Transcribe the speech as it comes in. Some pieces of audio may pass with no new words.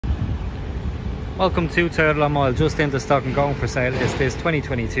Welcome to Toyota Lamoille. Just into stock and going for sale is this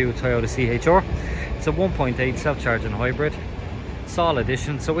 2022 Toyota CHR. It's a 1.8 self-charging hybrid Sol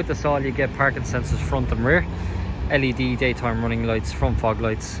edition. So with the Sol you get parking sensors front and rear, LED daytime running lights, front fog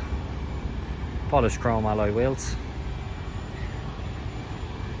lights, polished chrome alloy wheels,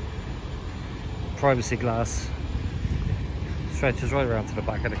 privacy glass, stretches right around to the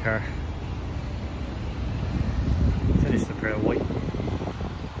back of the car, finished the pair of white,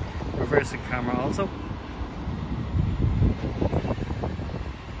 reversing camera also.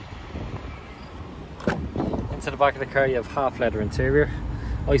 Into the back of the car you have half leather interior,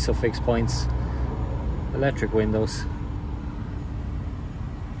 ISOFIX points, electric windows,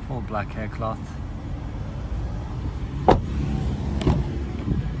 full black hair cloth.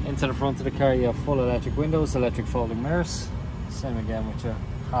 Into the front of the car you have full electric windows, electric folding mirrors, same again with your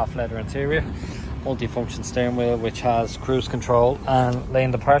half leather interior, multi-function steering wheel which has cruise control and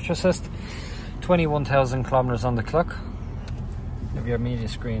lane departure assist, 21,000 kilometers on the clock. You have your media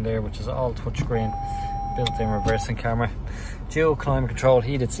screen there which is all touchscreen, built-in reversing camera, dual climate control,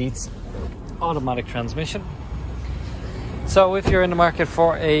 heated seats, automatic transmission. So if you're in the market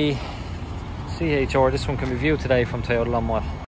for a CHR, this one can be viewed today from Toyota Lamoille.